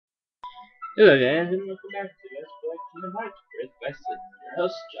Hello guys, and welcome back to Let's Play Kingdom Hearts Birth by Sleep. Your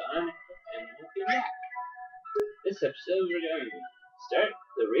host, John, and welcome back. This episode we're going to start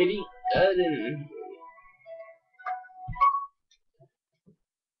the rating garden.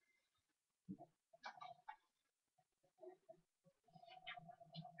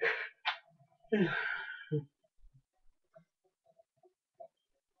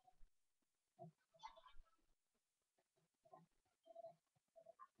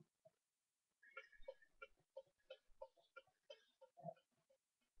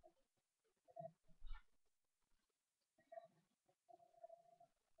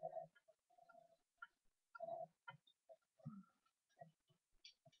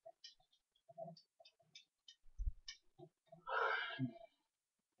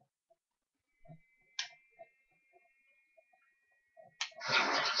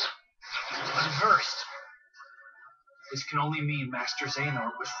 Unversed. This can only mean Master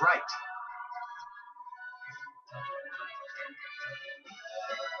Xehanort was right.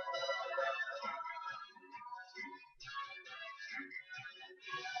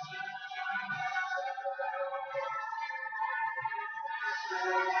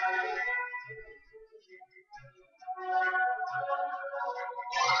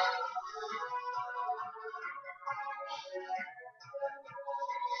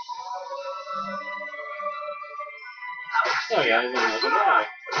 So guys, and welcome back.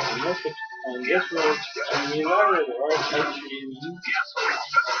 On this road, we learned the right entry the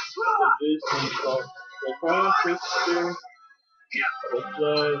boost and the Chrono Crystal, the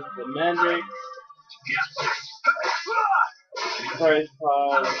Flood, the Mandrake, Price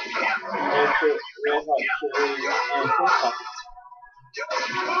Pod, Red Hot Chili, and Pop.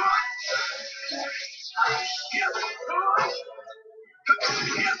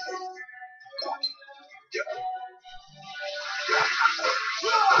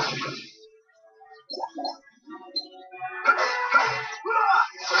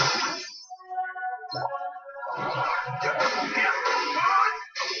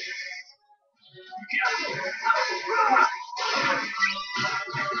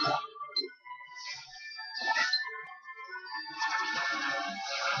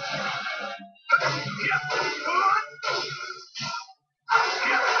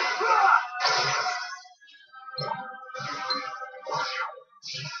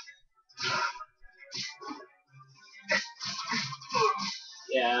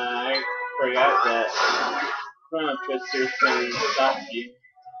 Yeah, I forgot that Chrono Twisters can stop you.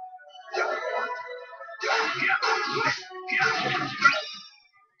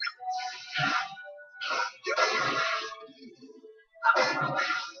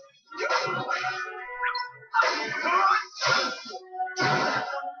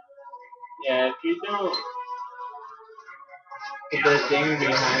 Yeah, if you don't put the thing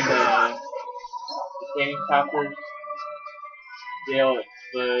behind the thing toppers, they'll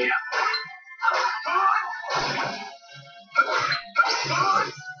explode.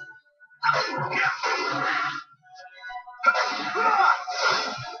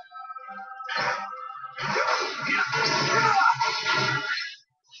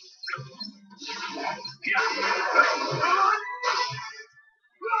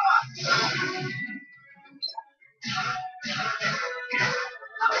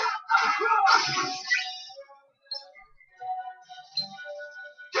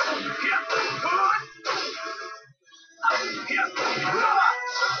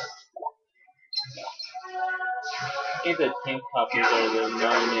 I think the tank toppers are the main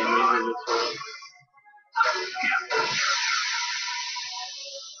enemies of this world.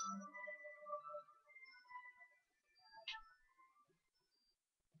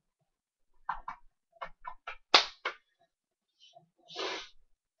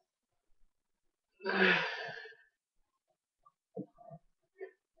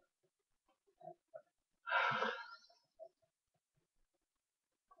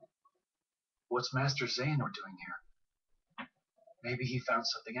 What's Master Xehanort doing here? Maybe he found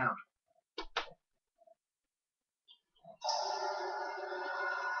something out.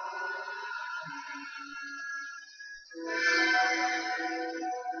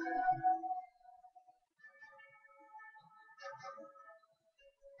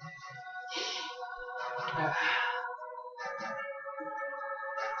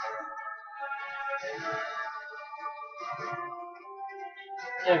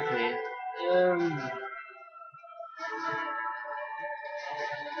 Okay,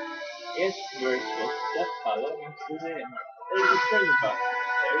 guess we're supposed to just follow Master Xehanort. There's a treasure box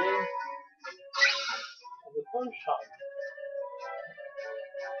in this area. There's a phone shop.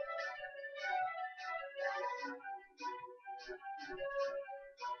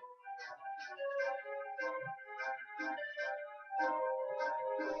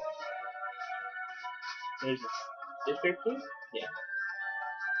 There's a sticker too? Yeah.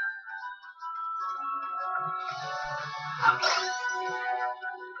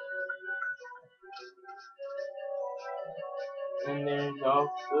 And there's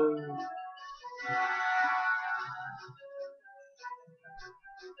also a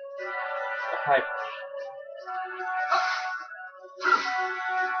hype.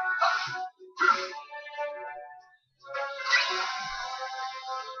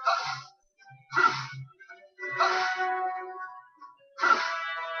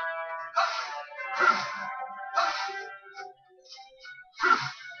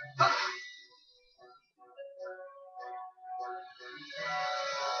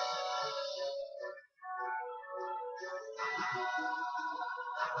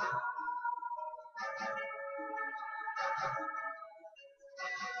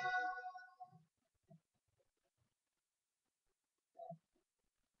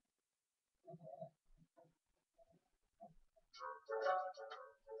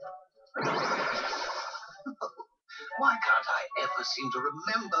 Why can't I ever seem to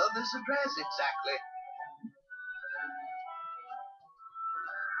remember this address exactly?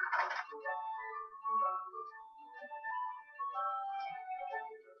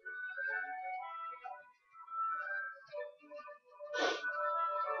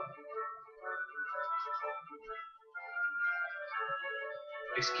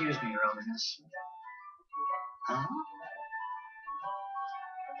 Excuse me, Your Elderness. Huh?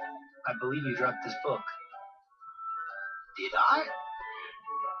 I believe you dropped this book. Did I?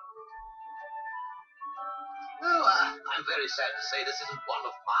 Oh, I'm very sad to say this isn't one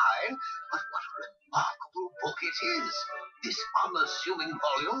of mine, but what a remarkable book it is. This unassuming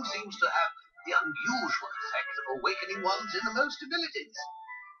volume seems to have the unusual effect of awakening one's innermost abilities.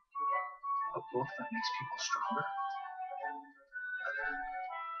 A book that makes people stronger?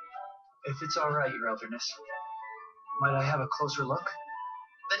 If it's all right, Your Elderness, might I have a closer look?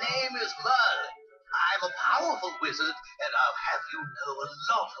 The name is Merlin. I'm a powerful wizard, and I'll have you know a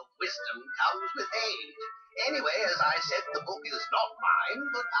lot of wisdom comes with age. Anyway, as I said, the book is not mine,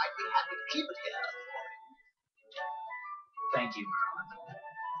 but I'd be happy to keep it here for you. Thank you, Merlin.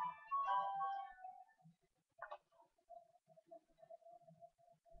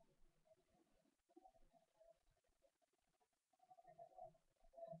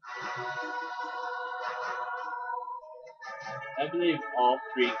 I believe all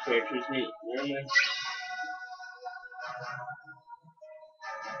three characters meet Merlin.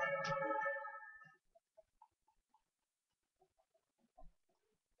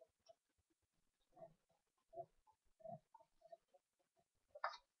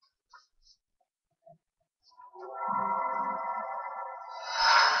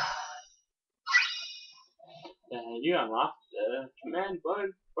 You unlocked the command bug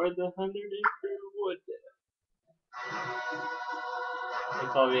for the 100-acre wood.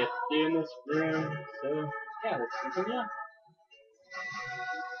 That's all we have to do in this room, so yeah, let's continue on.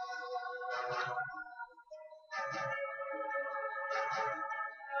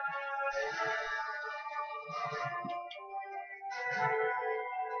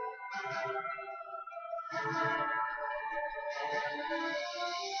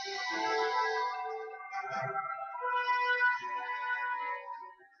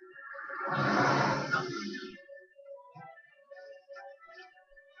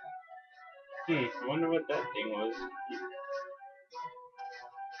 I wonder what that thing was.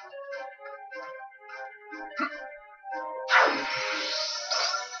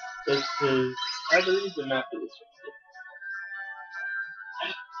 This is, I believe, the map of this one.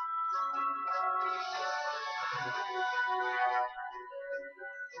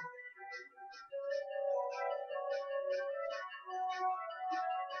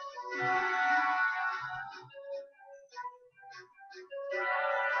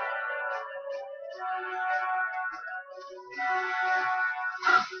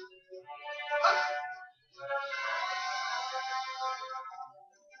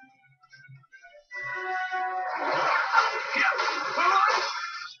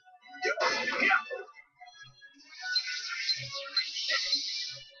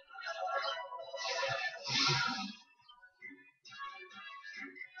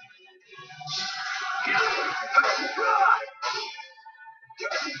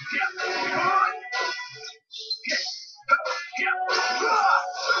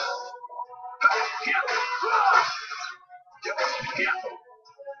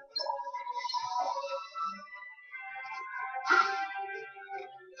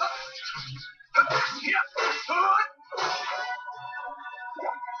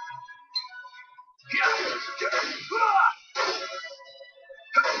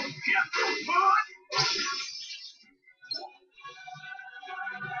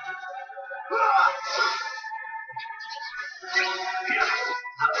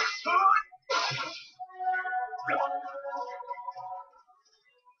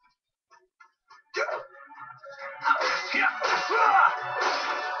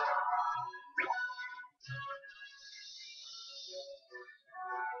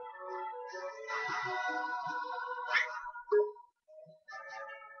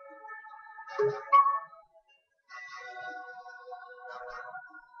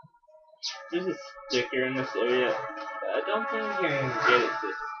 There's a sticker in this area, but I don't think I can get it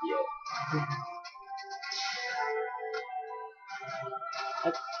just yet.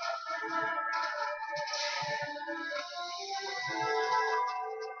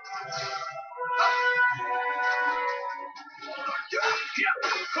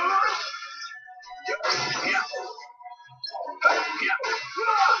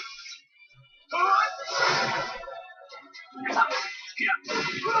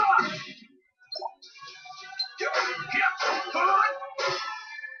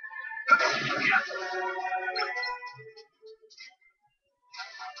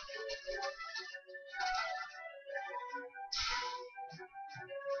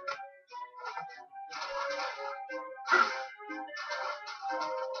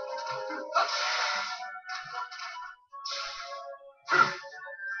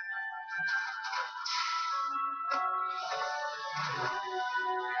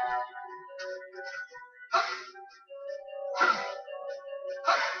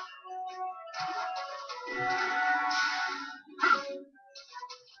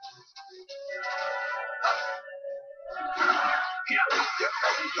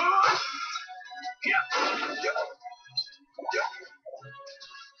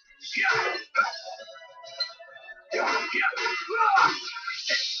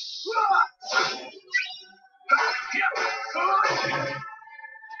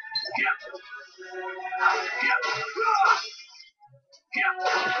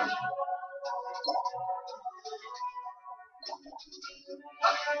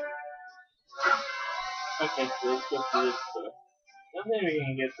 Okay, so let's go through this stuff. I don't think we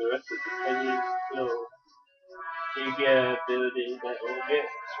can get the rest of the puzzles still. You get an ability that will get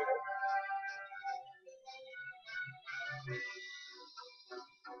sure.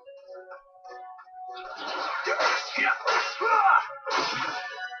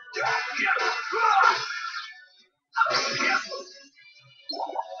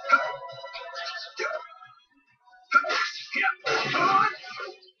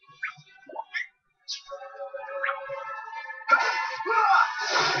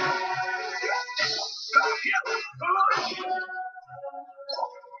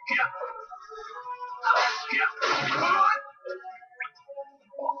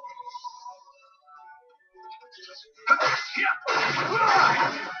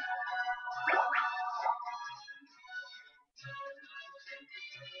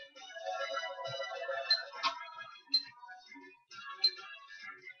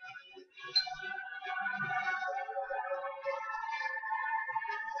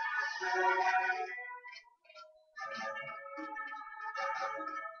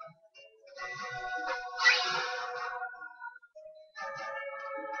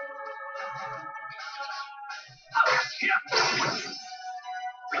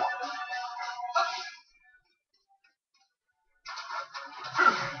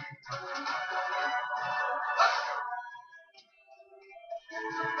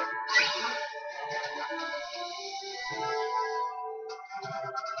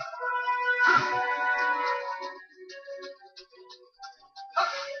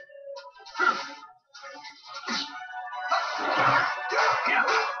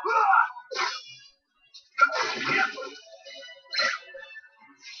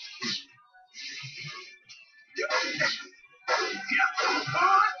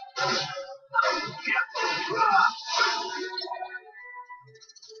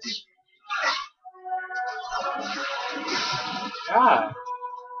 Ah!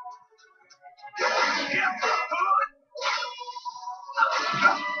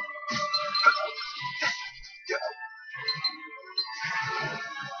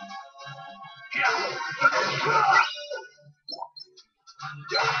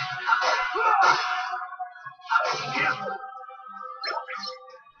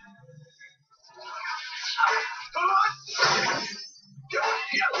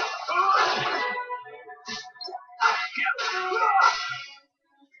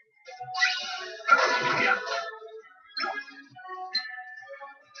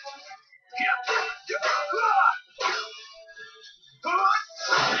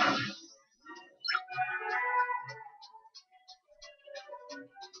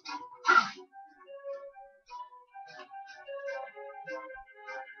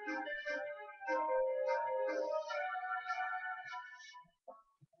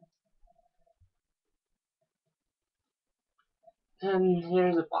 And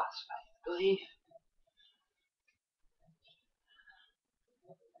here's a boss fight, I believe.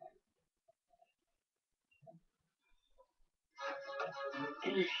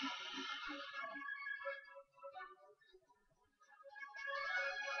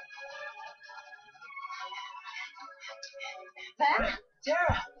 Ventus,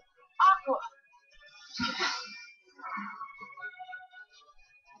 Terra, Aqua.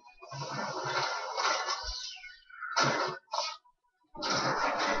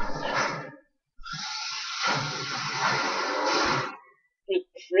 The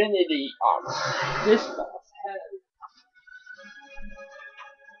Trinity armor. This boss has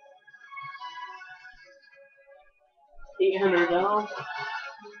 800 health,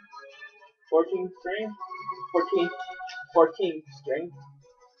 14 strength, 14 strength,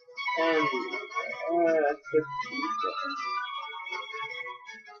 and 50.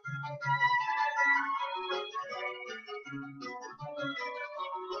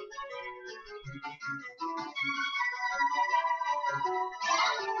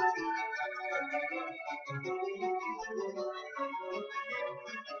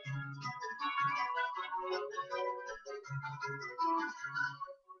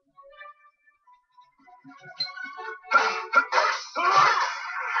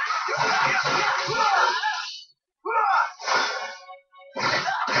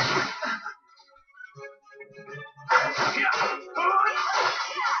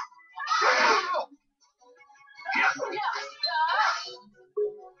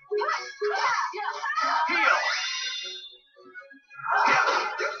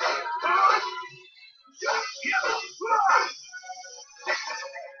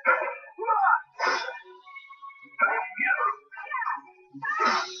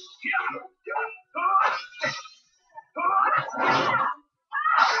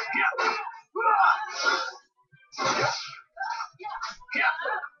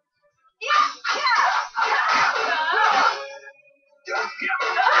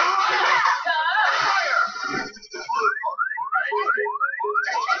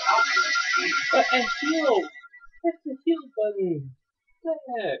 But I healed! Press the heal button! What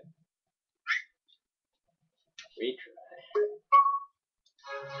the heck? Retry.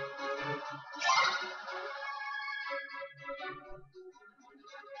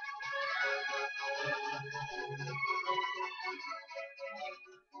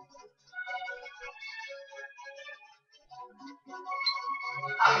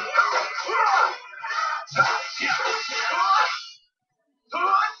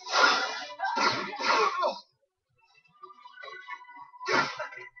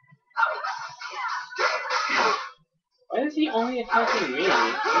 Why is he only attacking me?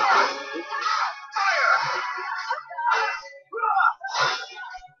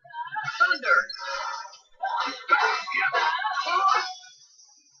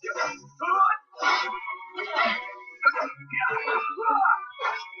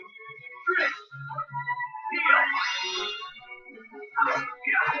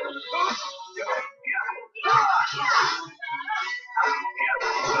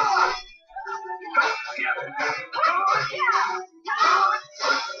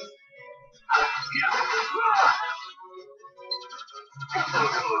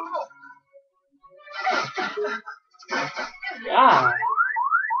 God.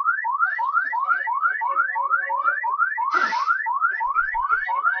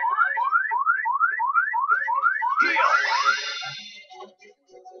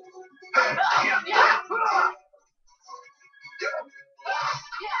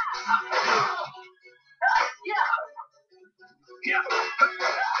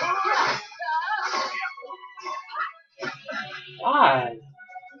 God.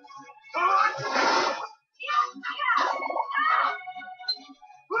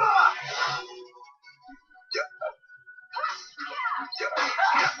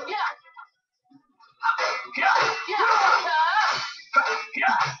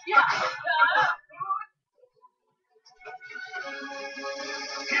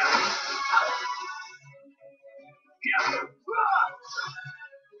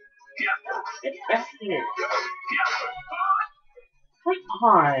 Get back here. Come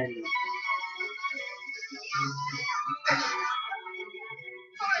on.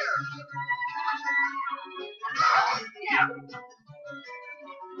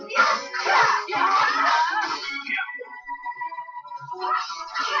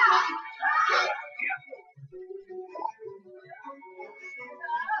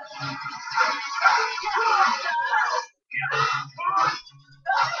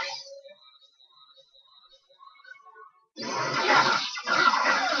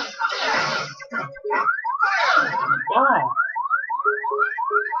 God.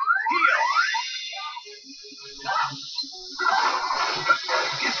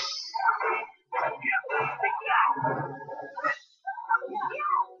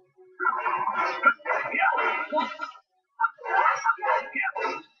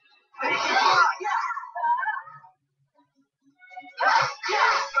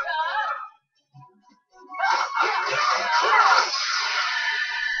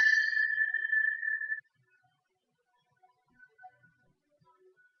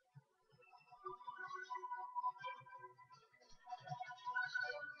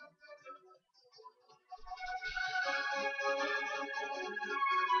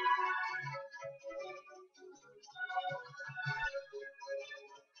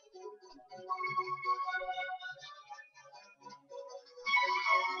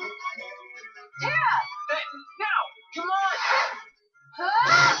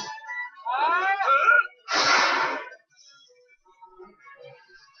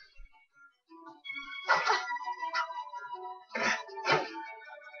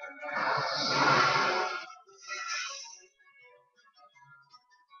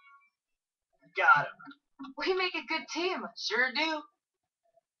 We make a good team. Sure do.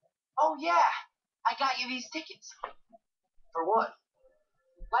 Oh yeah, I got you these tickets. For what?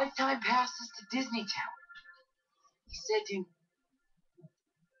 Lifetime passes to Disney Town. He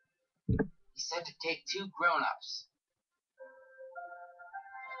said to take 2 grown-ups.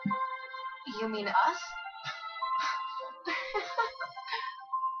 You mean us?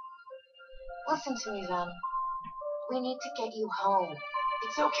 Listen to me, Ven. We need to get you home.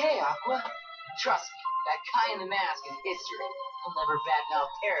 It's okay, Aqua. Trust me, that guy in the mask is history. He'll never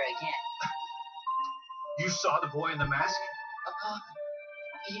badmouth Terra again. You saw the boy in the mask?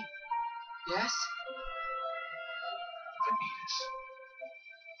 Yes? Vanitas.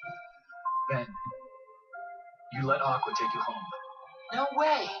 Ben, you let Aqua take you home. No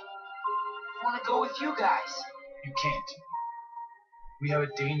way. I want to go with you guys. You can't. We have a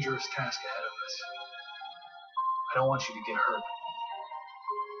dangerous task ahead of us. I don't want you to get hurt.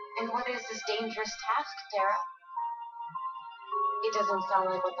 And what is this dangerous task, Terra? It doesn't sound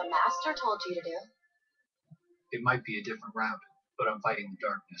like what the Master told you to do. It might be a different route, but I'm fighting the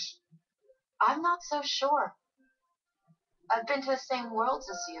darkness. I'm not so sure. I've been to the same worlds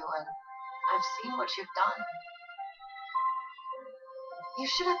as you, and I've seen what you've done. You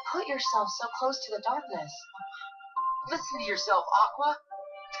shouldn't put yourself so close to the darkness. Listen to yourself, Aqua.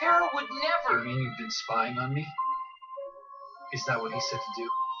 Terra would never. You mean you've been spying on me? Is that what he said to do?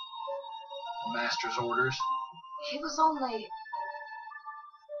 The Master's orders? He was only...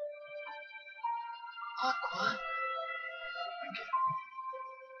 Aqua. I get it.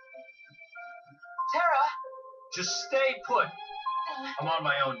 Terra. Just stay put. I'm on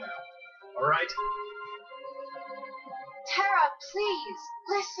my own now. All right? Terra, please,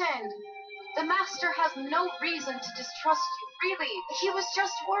 listen. The Master has no reason to distrust you, really. He was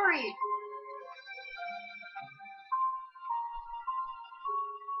just worried.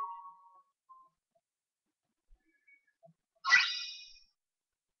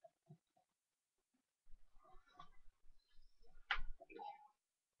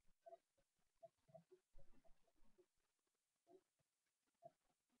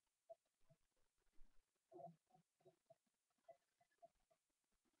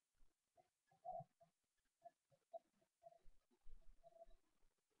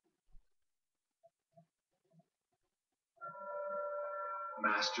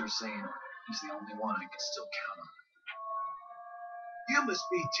 Master Zane is the only one I can still count on. You must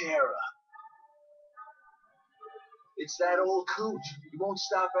be Terra. It's that old coot. He won't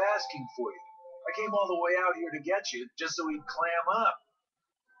stop asking for you. I came all the way out here to get you just so he'd clam up.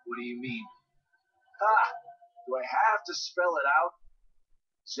 What do you mean? Ha! Do I have to spell it out?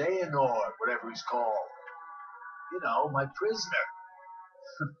 Xehanort, whatever he's called. You know, my prisoner.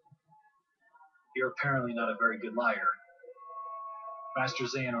 You're apparently not a very good liar. Master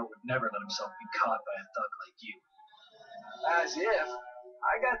Xehanort would never let himself be caught by a thug like you. As if.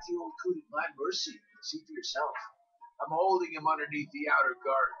 I got the old coot at my mercy. See for yourself. I'm holding him underneath the outer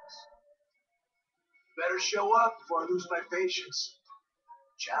gardens. Better show up before I lose my patience.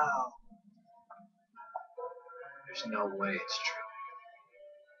 Ciao. There's no way it's true.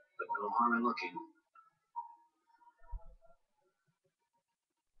 But no harm in looking.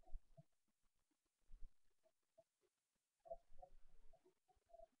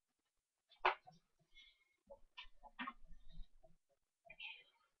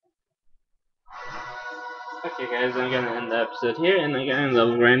 Okay guys, I'm gonna end the episode here, and I'm gonna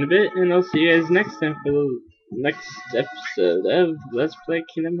level grind a bit, and I'll see you guys next time for the next episode of Let's Play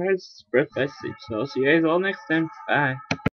Kingdom Hearts Birth by Sleep. So I'll see you guys all next time. Bye.